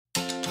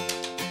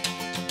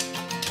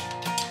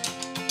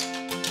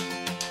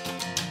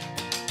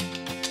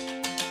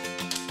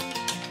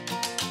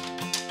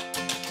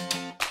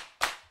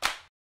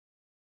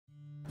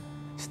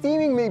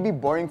Steaming may be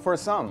boring for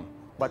some,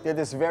 but it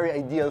is very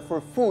ideal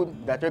for food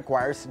that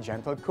requires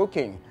gentle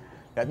cooking.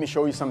 Let me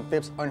show you some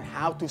tips on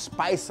how to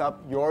spice up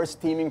your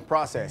steaming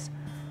process.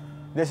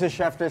 This is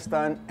Chef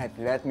Tristan, and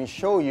let me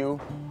show you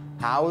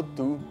how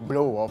to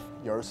blow off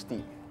your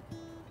steam.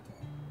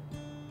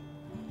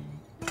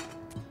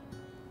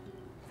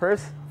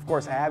 First, of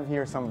course, I have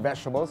here some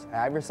vegetables,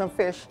 I have here some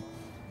fish,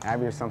 I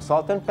have here some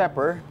salt and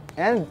pepper,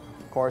 and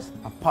of course,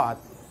 a pot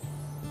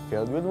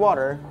filled with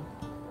water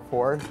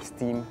for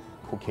steam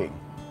cooking.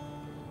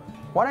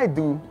 What I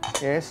do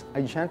is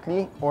I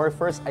gently, or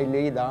first I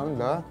lay down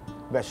the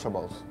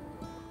vegetables.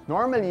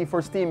 Normally for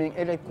steaming,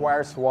 it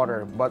requires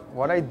water, but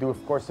what I do,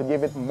 of course, to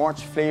give it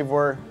much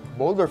flavor,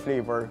 bolder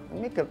flavor,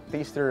 and make a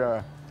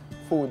tastier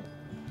food,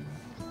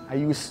 I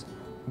use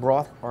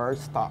broth or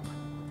stock.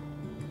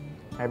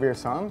 I have here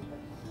some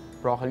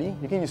broccoli.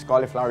 You can use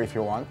cauliflower if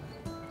you want.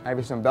 I have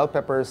here some bell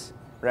peppers,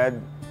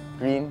 red,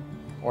 green,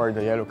 or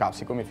the yellow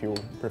capsicum if you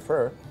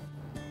prefer.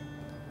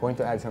 Going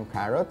to add some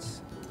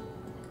carrots,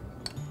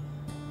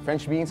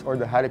 French beans or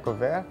the haricot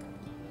vert.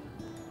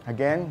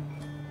 Again,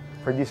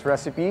 for this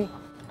recipe,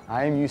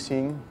 I am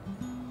using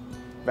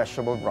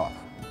vegetable broth.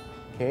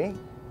 Okay,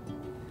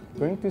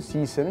 going to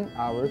season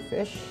our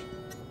fish.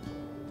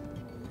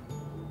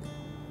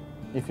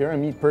 If you're a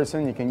meat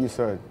person, you can use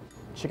a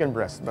chicken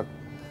breast, but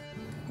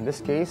in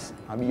this case,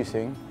 I'll be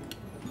using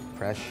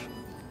fresh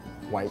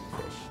white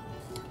fish.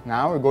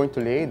 Now we're going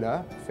to lay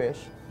the fish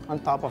on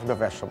top of the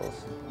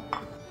vegetables.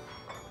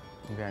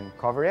 And then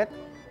cover it.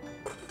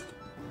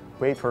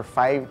 Wait for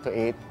 5 to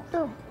 8,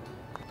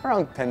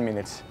 around 10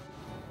 minutes.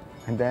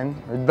 And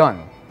then we're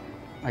done.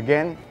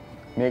 Again,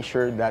 make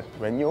sure that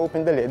when you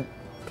open the lid,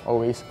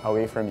 always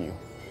away from you.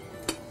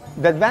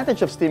 The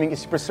advantage of steaming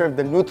is to preserve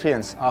the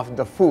nutrients of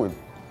the food.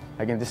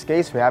 Like in this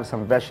case, we have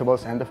some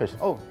vegetables and the fish.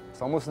 Oh,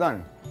 it's almost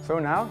done. So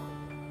now,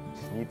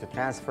 just need to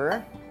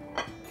transfer.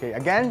 Okay,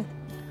 again,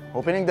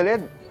 opening the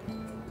lid,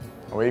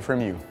 away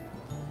from you.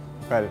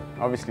 Well,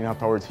 obviously not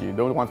towards you. You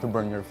don't want to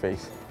burn your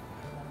face.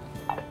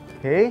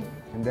 Okay,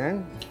 and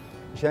then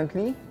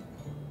gently.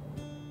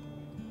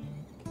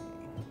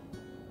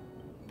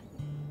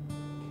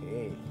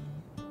 Okay.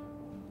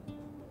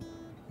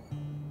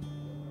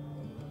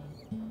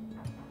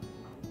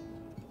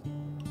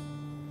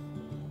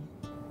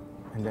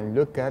 And then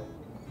look at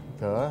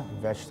the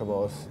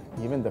vegetables,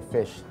 even the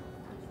fish.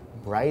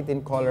 Bright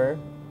in color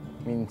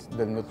means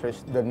the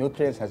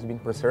nutrients has been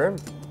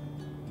preserved.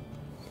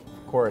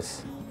 Of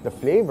course, the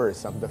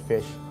flavors of the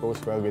fish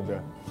goes well with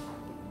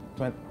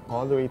went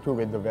all the way through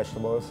with the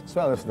vegetables, as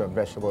well as the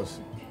vegetables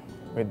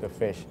with the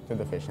fish,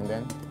 and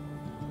then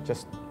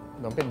just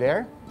dump it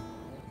there.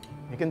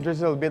 You can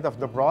drizzle a bit of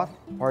the broth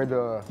or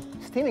the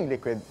steaming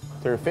liquid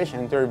to your fish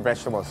and to your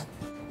vegetables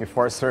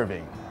before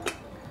serving.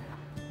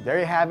 There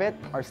you have it,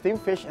 our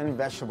steamed fish and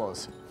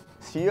vegetables.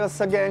 See us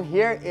again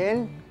here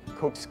in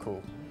Cook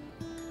School.